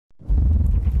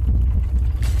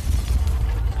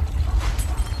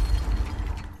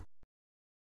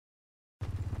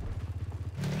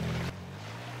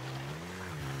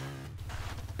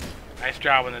Nice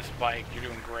job on this bike. You're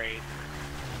doing great.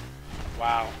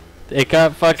 Wow. It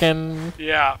got fucking...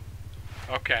 Yeah.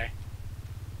 Okay.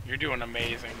 You're doing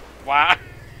amazing. Wow.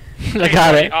 I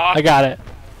got it. I got it.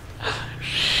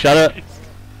 Shut up.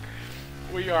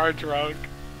 We are drunk.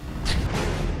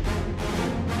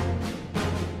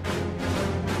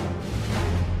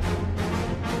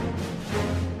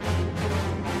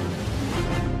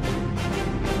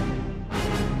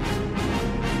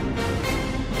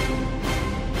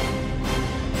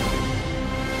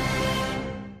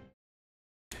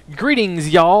 Greetings,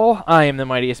 y'all. I am the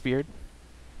Mightiest Beard.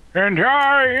 And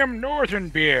I am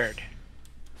NorthernBeard.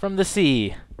 From the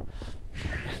sea.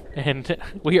 And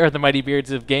we are the Mighty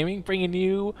Beards of Gaming, bringing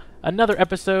you another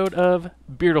episode of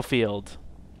Beertlefield.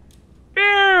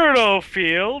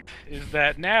 Beertlefield is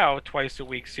that now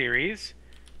twice-a-week series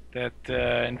that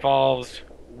involves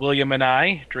William and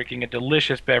I drinking a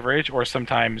delicious beverage, or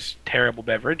sometimes terrible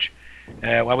beverage,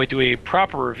 while we do a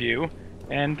proper review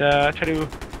and try to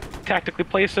tactically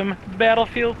play some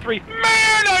Battlefield 3. Man,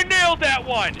 I nailed that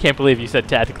one! Can't believe you said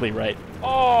tactically right.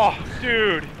 Oh,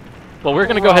 dude. Well, we're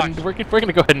gonna go ahead and we're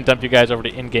gonna go ahead and dump you guys over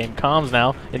to in-game comms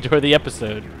now. Enjoy the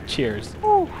episode. Cheers.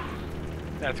 Whew.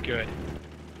 That's good.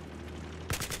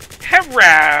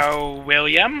 Hello,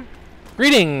 William.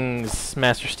 Greetings,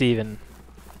 Master Steven.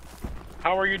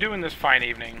 How are you doing this fine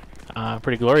evening?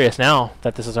 Pretty glorious now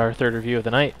that this is our third review of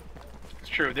the night. It's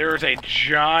true. There is a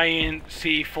giant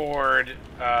sea Ford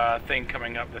thing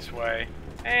coming up this way.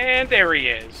 And there he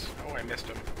is. Oh, I missed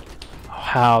him. Oh,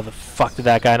 how the fuck did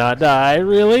that guy not die?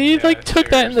 Really? He, Yeah, like, took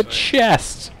that in the seriously.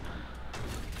 chest.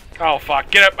 Oh, fuck.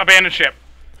 Get up. Abandon ship.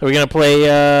 Are we gonna play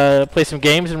some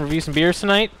games and review some beers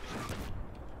tonight?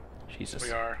 Jesus.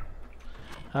 We are.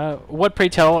 What, pray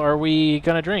tell, are we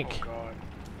gonna drink? Oh,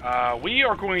 God. We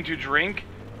are going to drink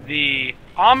the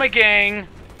Ommegang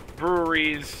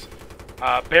Brewery's...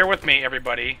 bear with me,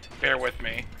 everybody. Bear with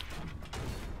me.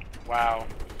 Wow.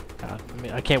 God,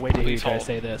 I can't wait to hear you Please guys hold.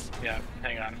 say this. Yeah,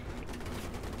 hang on.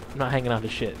 I'm not hanging on to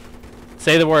shit.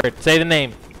 Say the word. Say the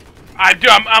name.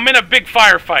 I'm in a big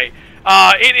firefight.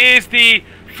 It is the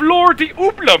Fleur de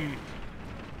Houblon.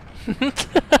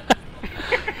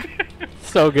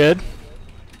 So good.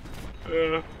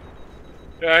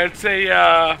 It's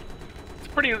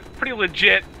pretty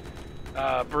legit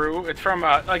brew. It's from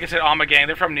like I said, Ommegang.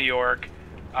 They're from New York.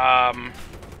 God,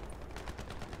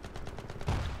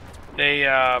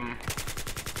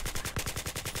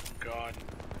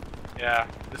 yeah.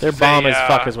 They're bomb as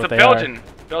fuck is what they are. It's a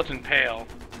Belgian pale.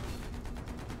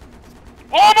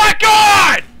 Oh my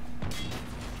God!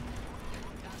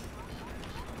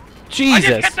 Jesus!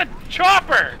 I just hit the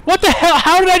chopper. What the hell?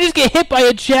 How did I just get hit by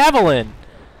a javelin?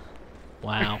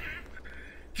 Wow.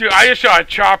 Dude, I just shot a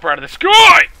chopper out of the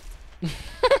sky!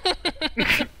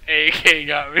 AK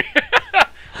got me.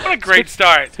 What a great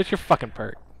start. Switch your fucking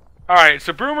perk. Alright,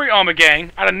 so Brewery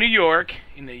Ommegang out of New York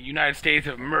in the United States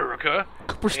of America.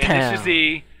 Cooperstown. And this is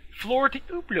the Fleur de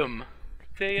Houblon.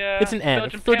 It's an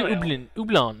ad. Fleur de Houblon.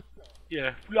 Houblon.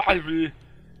 Yeah.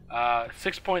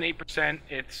 6.8%.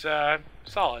 It's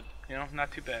solid. You know,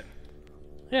 not too bad.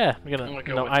 Yeah, we're gonna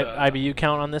IBU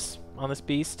count on this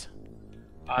beast.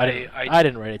 I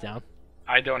didn't write it down.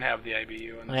 I don't have the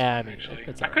IBU on this yeah, one, I mean, actually.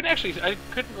 it's I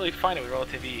couldn't really find it with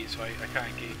relative ease, so I kind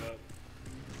of gave up.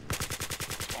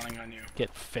 Spawning on you.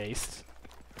 Get faced.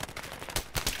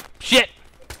 Shit!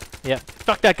 Yeah,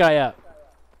 fuck that guy up.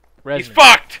 He's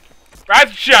fucked! Rise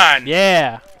and shine!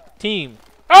 Yeah! Team!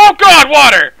 Oh God,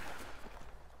 water!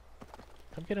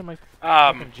 Come get in my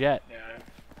fucking jet. Yeah.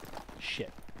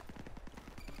 Shit.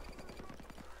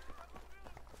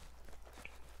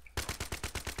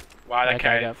 Wow, that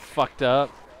guy got fucked up.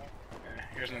 Yeah,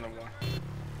 here's another one.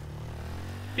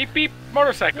 Beep beep,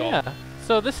 motorcycle. Yeah.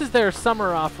 So this is their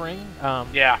summer offering.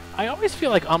 Yeah. I always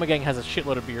feel like Ommegang has a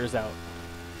shitload of beers out.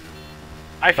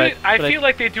 I feel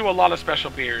like they do a lot of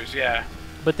special beers. Yeah.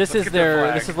 But this is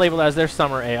labeled as their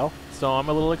summer ale, so I'm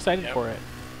a little excited for it.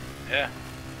 Yeah.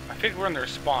 I think we're in their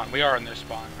spawn. We are in their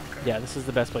spawn. Okay. Yeah, this is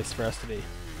the best place for us to be,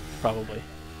 probably.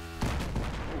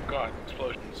 Oh God,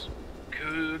 explosions.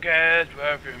 Cool guys,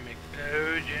 from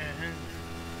explosions.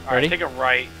 All right, take a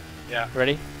right. Yeah.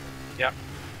 Ready? Yep.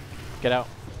 Get out.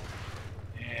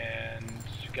 And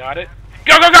got it.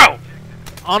 Go go go!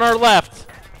 On our left.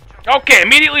 Okay,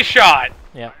 immediately shot.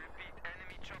 Yeah.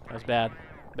 That was bad.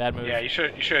 Bad move. Yeah, you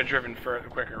should have driven further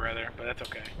quicker rather, but that's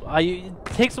okay. It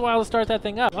takes a while to start that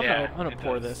thing up. I'm gonna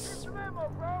pour does. this.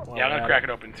 Yeah, I'm gonna crack it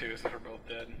open too, since we're both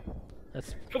dead.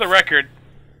 That's For the record,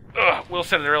 Will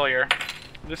said it earlier.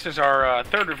 This is our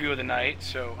third review of the night,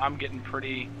 so I'm getting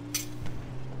pretty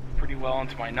well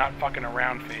into my not fucking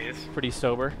around phase. pretty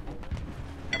sober.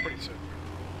 I'm pretty sober.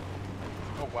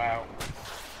 Oh, wow.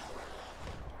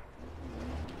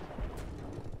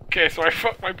 Okay, so I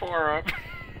fucked my pour up.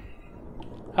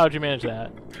 How'd you manage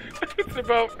that? It's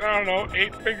about, I don't know,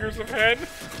 8 fingers of head.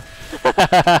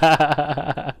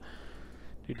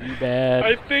 Dude, you bad.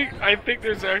 I think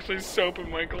there's actually soap in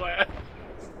my glass.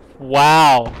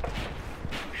 Wow.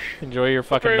 Enjoy your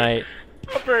fucking night.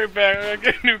 I'll be right back. I gotta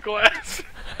get a new glass.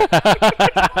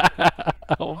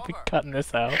 I'll be cutting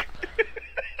this out.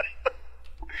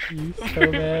 You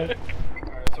so bad.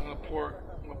 Alright, so I'm gonna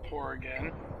pour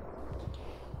again.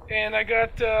 And I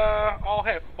got all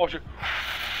head. Oh shit.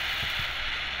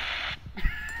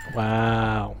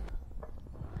 Wow.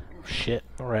 Shit.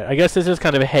 Alright, I guess this is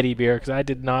kind of a heady beer because I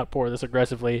did not pour this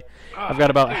aggressively. I've got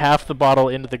about half the bottle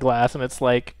into the glass and it's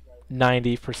like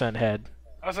 90% head.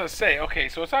 I was gonna say, okay,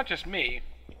 so it's not just me.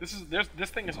 This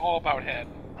thing is all about head.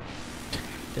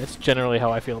 That's generally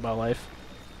how I feel about life.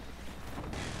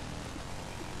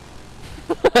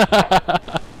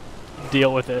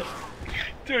 Deal with it.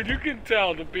 Dude, you can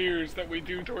tell the beers that we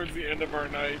do towards the end of our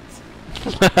nights.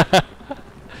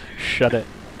 Shut it.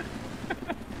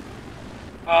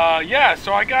 Yeah,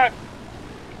 so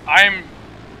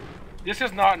this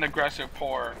is not an aggressive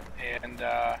pour, and,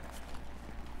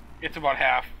 it's about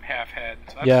half head.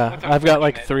 So that's I've got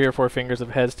like 3 or 4 fingers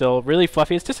of head still. Really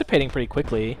fluffy. It's dissipating pretty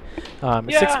quickly. Yeah.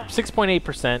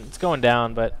 6.8%. It's going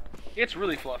down, but it's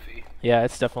really fluffy. yeah,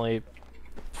 it's definitely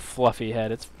fluffy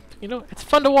head. It's it's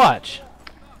fun to watch.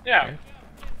 Yeah.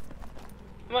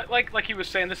 Okay. Like he was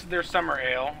saying, this is their summer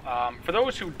ale. For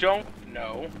those who don't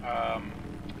know,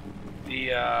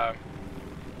 the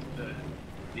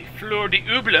Fleur de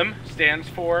Houblon stands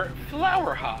for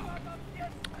flower hop.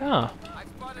 Oh.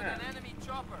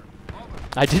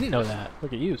 I didn't know that.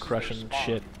 Look at you crushing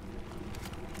shit.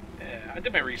 Yeah, I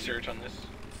did my research on this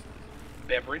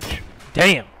beverage.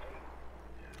 Damn.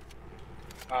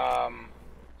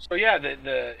 So yeah,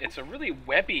 it's a really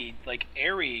webby, like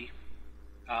airy,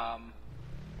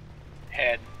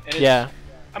 head. And Yeah.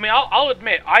 I mean, I'll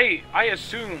admit, I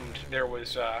assumed there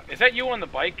was. Is that you on the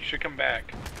bike? You should come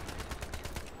back.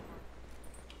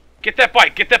 Get that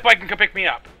bike and come pick me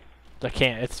up. I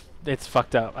can't. It's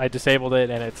fucked up. I disabled it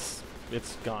and it's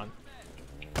gone.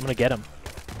 I'm gonna get him.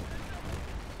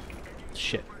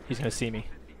 Shit. He's gonna see me.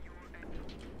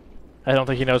 I don't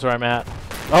think he knows where I'm at.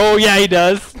 Oh yeah, he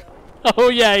does. Oh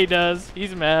yeah, he does.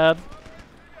 He's mad.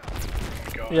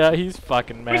 God. Yeah, he's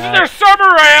fucking mad. This is their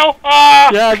summer ale.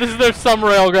 Yeah, this is their summer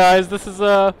ale, guys. This is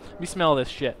we smell this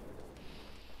shit.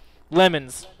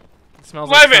 Lemons. It smells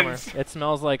Lemons. like summer. It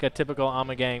smells like a typical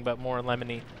Ommegang, but more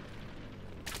lemony.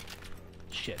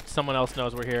 Shit. Someone else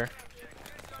knows we're here.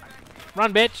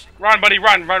 Run, bitch. Run, buddy,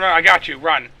 run. I got you.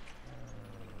 Run.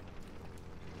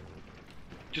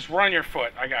 Just run on your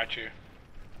foot. I got you.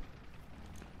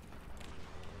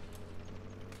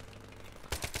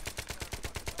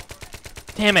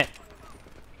 Damn it.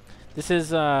 This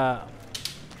is it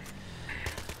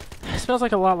smells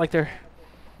like a lot like their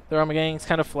Ommegang. It's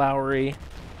kind of flowery,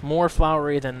 more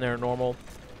flowery than their normal.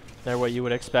 They're what you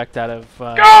would expect out of.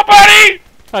 Go, buddy!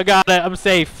 I got it. I'm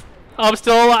safe. I'm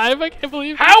still alive. I can't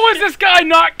believe. How is this guy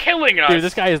not killing us? Dude,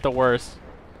 this guy is the worst.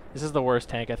 This is the worst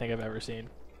tank I think I've ever seen.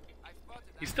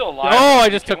 He's still alive. Oh, I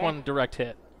just took one direct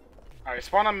hit. All right,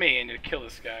 spawn on me and you kill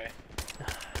this guy.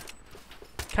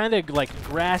 Kind of like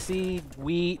grassy,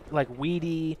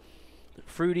 weedy,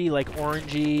 fruity, like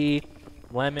orangey,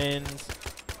 lemons.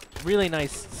 Really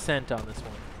nice scent on this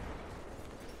one.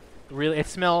 Really, it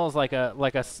smells like a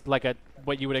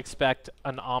what you would expect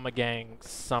an Ommegang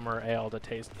summer ale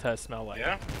to smell like.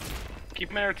 Yeah.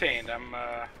 Keep him entertained. I'm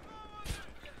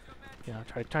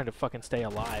trying to fucking stay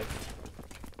alive.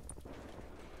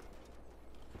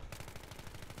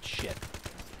 Shit.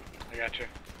 I got you.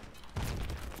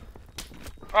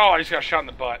 Oh, I just got shot in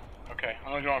the butt. Okay,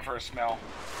 I'm only going for a smell.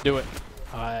 Do it.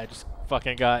 I just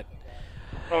fucking got.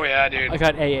 Oh yeah, dude. I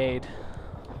got AA'd.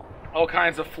 All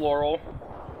kinds of floral.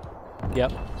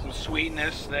 Yep. Some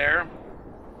sweetness there.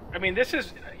 I mean, this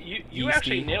is you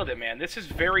actually nailed it, man. This is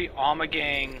very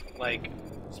Ommegang like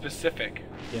specific.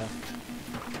 Yeah.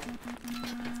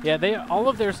 Yeah, all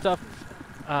of their stuff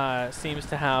seems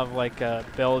to have like a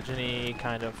Belgian-y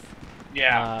kind of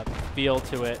feel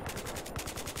to it.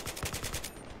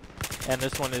 And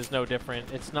this one is no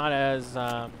different. It's not as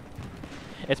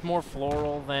it's more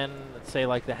floral than, let's say,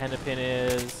 like the Hennepin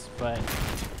is, but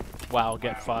wow,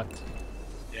 get fucked.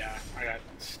 Yeah, I got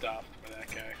stuffed by that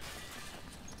guy.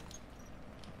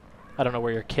 I don't know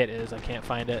where your kit is. I can't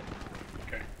find it.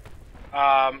 Okay.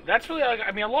 That's really,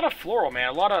 I mean, a lot of floral, man.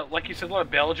 A lot of, like you said, a lot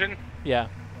of Belgian. Yeah.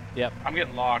 Yep. I'm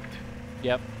getting locked.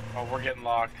 Yep. Oh, we're getting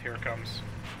locked. Here it comes.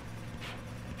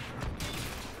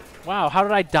 Wow, how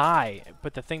did I die?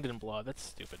 But the thing didn't blow up. That's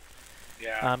stupid.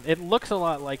 Yeah. It looks a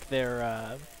lot like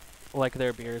their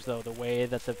beers, though. The way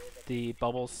that the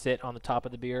bubbles sit on the top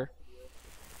of the beer.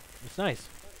 It's nice.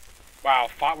 Wow,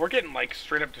 we're getting like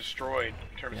straight up destroyed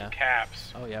in terms of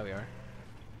caps. Oh yeah, we are.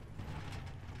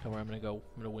 Don't worry, I'm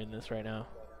gonna win this right now.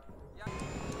 I'm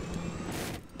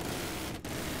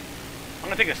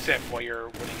gonna take a sip while you're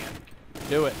winning it.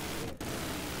 Do it.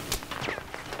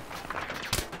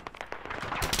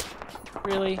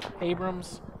 Really,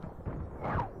 Abrams?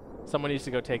 Someone needs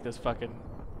to go take this fucking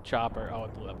chopper. Oh,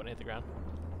 it blew up when it hit the ground.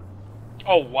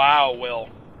 Oh wow, Will.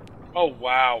 Oh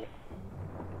wow.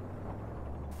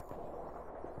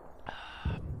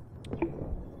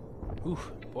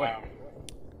 Oof, boy. Wow.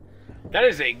 That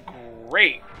is a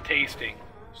great tasting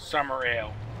summer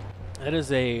ale. That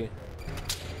is a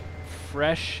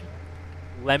fresh,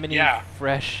 lemony,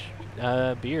 fresh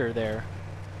beer there.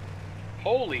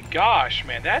 Holy gosh,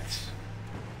 man, that's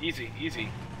easy, easy.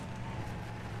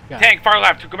 Got Tank, far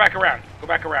left, go back around. Go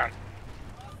back around.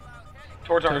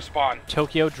 Towards our spawn.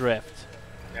 Tokyo Drift.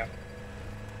 Yeah.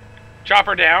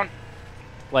 Chopper down.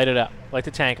 Light it up. Light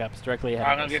the tank up. It's directly ahead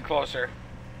I'm of gonna us. get closer.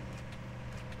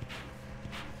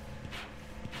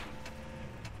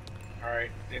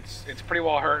 Alright, it's pretty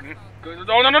well hurting.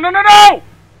 Oh, no, no, no, no, no!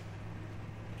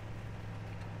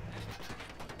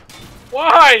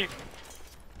 Why?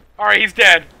 Alright, he's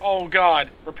dead. Oh, God.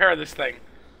 Repair this thing.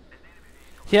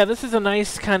 Yeah, this is a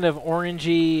nice kind of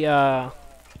orangey,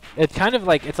 it's kind of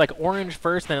like, it's like orange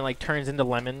first, then it like turns into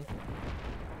lemon.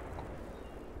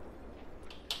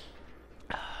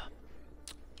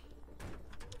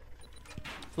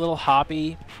 It's a little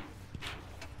hoppy.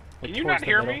 Can you not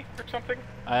hear me or something?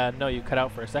 No, you cut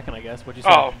out for a second, I guess. What'd you say?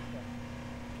 Oh.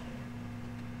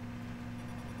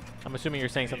 I'm assuming you're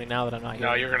saying something now that I'm not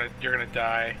hearing. No, you're gonna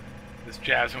die. This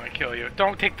jab's gonna kill you.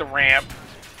 Don't take the ramp.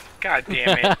 God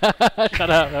damn it. Shut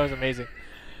up. That was amazing.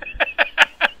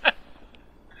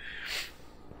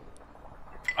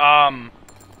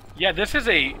 Yeah, this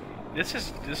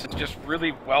is just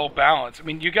really well balanced. I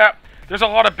mean, there's a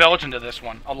lot of Belgian to this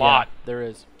one, a lot. Yeah, there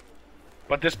is.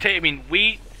 But this I mean,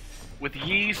 wheat with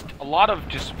yeast, a lot of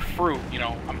just fruit, you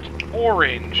know,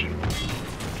 orange.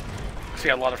 See,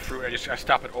 a lot of fruit. I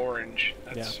stop at orange.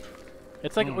 That's, yeah.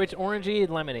 It's like it's orangey and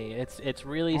lemony. It's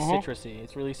really citrusy.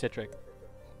 It's really citric.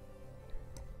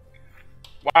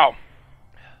 Wow.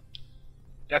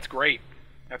 That's great.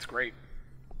 That's great.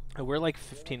 We're like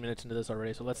 15 minutes into this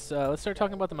already, so let's start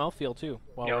talking about the mouthfeel too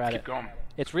while we're let's at keep it. going.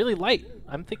 It's really light.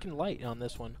 I'm thinking light on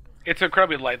this one. It's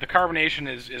incredibly light. The carbonation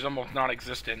is almost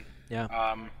non-existent.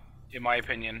 Yeah. In my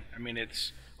opinion, I mean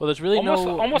it's. Well, there's really almost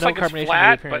no like carbonation it's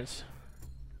flat, in the appearance.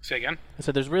 But say again. I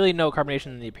said there's really no carbonation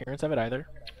in the appearance of it either.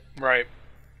 Right.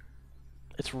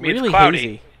 It's I mean, really it's cloudy.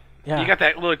 hazy. Yeah. You got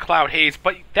that little cloud haze,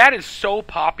 but that is so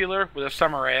popular with a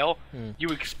summer ale. You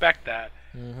expect that.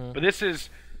 But this is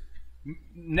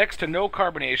next to no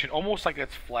carbonation, almost like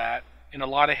it's flat, and a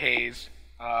lot of haze.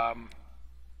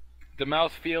 The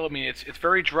mouthfeel, I mean, it's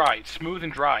very dry. It's smooth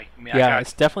and dry. I mean, yeah,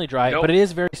 it's definitely dry, but it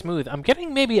is very smooth. I'm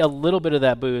getting maybe a little bit of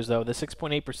that booze, though. The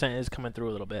 6.8% is coming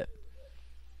through a little bit.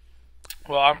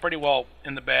 Well, I'm pretty well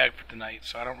in the bag for tonight,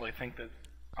 so I don't really think that...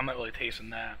 I'm not really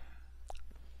tasting that.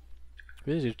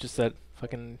 Really? It's just that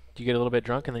fucking... You get a little bit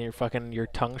drunk and then your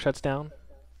tongue shuts down?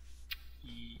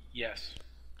 Yes.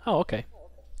 Oh, okay.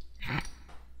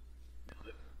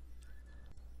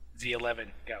 Z11,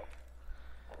 go.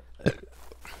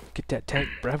 Get that tank,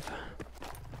 bruv.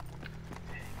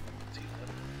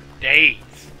 Days.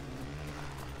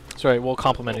 Sorry, we'll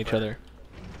compliment each other.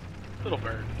 Little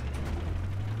bird.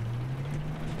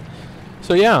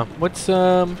 So yeah,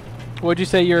 what'd you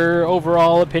say your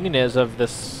overall opinion is of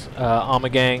this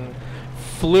Ommegang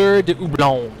Fleur de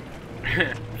Houblon?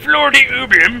 Fleur de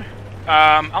Houblon.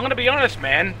 I'm gonna be honest,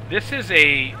 man. This is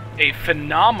a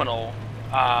phenomenal.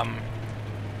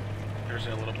 There's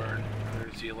a little bird.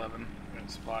 There's Z11.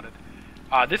 Spotted.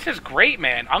 This is great,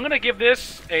 man. I'm gonna give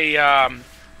this a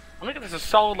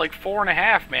solid like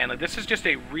 4.5, man. Like this is just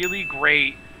a really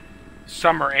great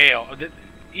summer ale.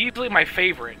 Easily my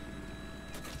favorite.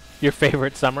 Your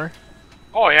favorite summer?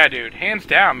 Oh yeah, dude. Hands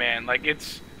down, man. Like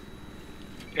it's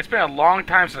been a long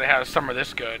time since I had a summer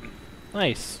this good.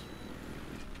 Nice.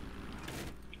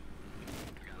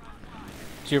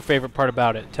 What's your favorite part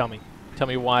about it? Tell me. Tell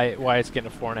me why it's getting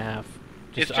a 4.5.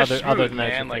 It's just smooth, other than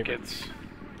man. that, Like it's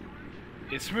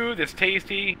smooth. It's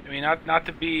tasty. I mean, not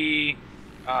to be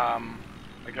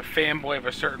like a fanboy of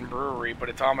a certain brewery, but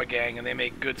it's Ommegang and they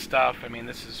make good stuff. I mean,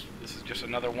 this is just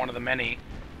another one of the many.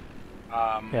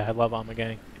 Yeah, I love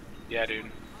Ommegang. Yeah,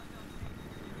 dude.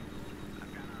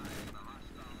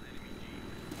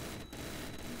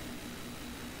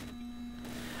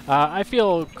 I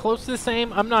feel close to the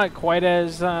same. I'm not quite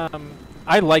as...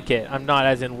 I like it. I'm not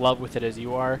as in love with it as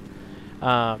you are.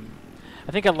 I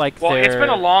think I like Well, their... it's been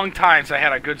a long time since I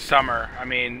had a good summer. I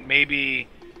mean, maybe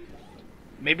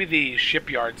the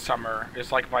shipyard summer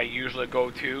is like my usual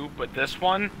go-to, but this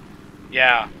one,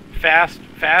 yeah,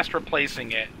 fast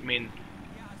replacing it. I mean,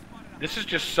 this is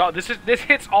just this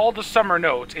hits all the summer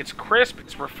notes. It's crisp,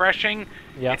 it's refreshing,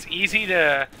 yeah. It's easy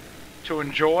to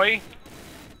enjoy.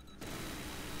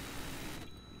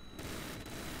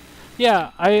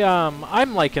 Yeah,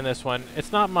 I'm liking this one.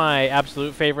 It's not my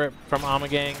absolute favorite from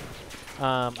Ommegang.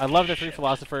 I love the Three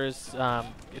Philosophers.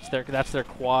 That's their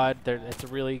quad. It's a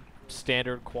really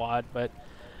standard quad. But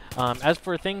as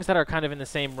for things that are kind of in the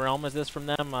same realm as this from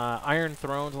them, Iron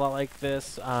Throne's a lot like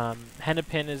this.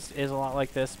 Hennepin is a lot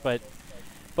like this, but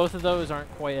both of those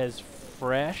aren't quite as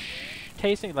fresh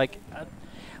tasting. Like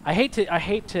I hate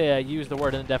to use the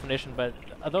word in the definition, but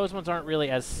those ones aren't really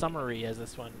as summery as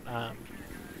this one.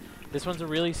 This one's a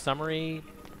really summery,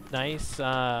 nice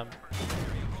summer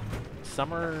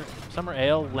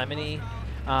ale, lemony.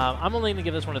 I'm only gonna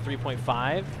give this one a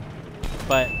 3.5,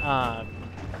 but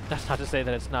that's not to say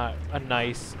that it's not a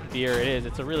nice beer. It is.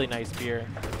 It's a really nice beer.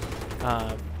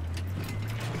 I'm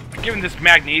giving this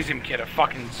magnesium kid a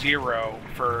fucking 0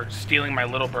 for stealing my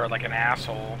little bird like an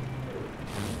asshole.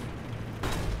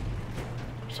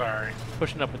 Sorry.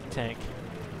 Pushing up with the tank.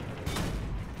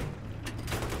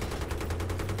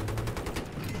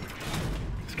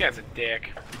 This guy's a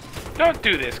dick. Don't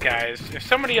do this, guys. If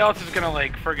somebody else is gonna,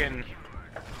 like, friggin'...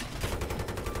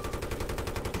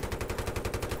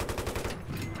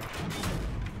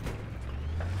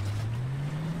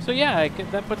 So yeah,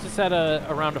 that puts us at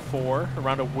around a 4,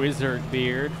 around a wizard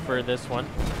beard for this one.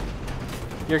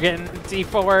 You're getting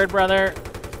D4'd, brother.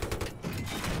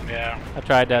 Yeah. I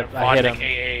tried to. I hit him.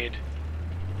 AA'd.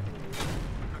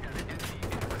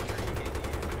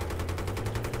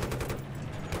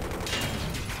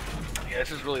 Yeah,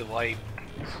 this is really light.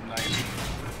 This is nice.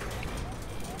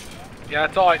 Yeah,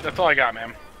 that's all I got,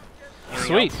 man. Anything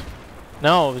Sweet. else?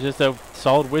 No, it was just a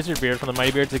solid wizard beard from the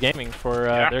Mighty Beards of Gaming. For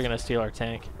they're gonna steal our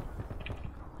tank.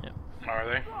 Yep. Are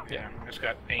they? Yeah. Just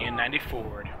got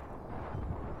AN94'd.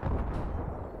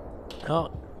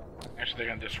 Oh. Actually, they're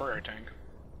gonna destroy our tank.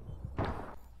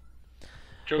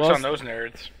 Jokes Well, on those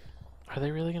nerds. Are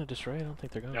they really gonna destroy it? I don't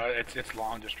think they're going. No, it's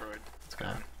long destroyed. It's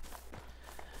gone.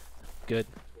 Good.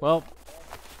 Well,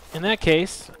 in that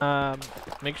case,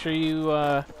 make sure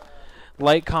you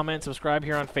like, comment, subscribe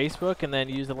here on Facebook, and then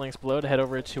use the links below to head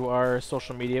over to our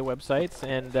social media websites.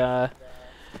 And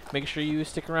make sure you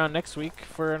stick around next week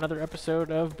for another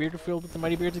episode of Beertlefield with the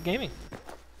Mighty Beards of Gaming.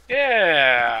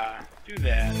 Yeah, do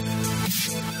that.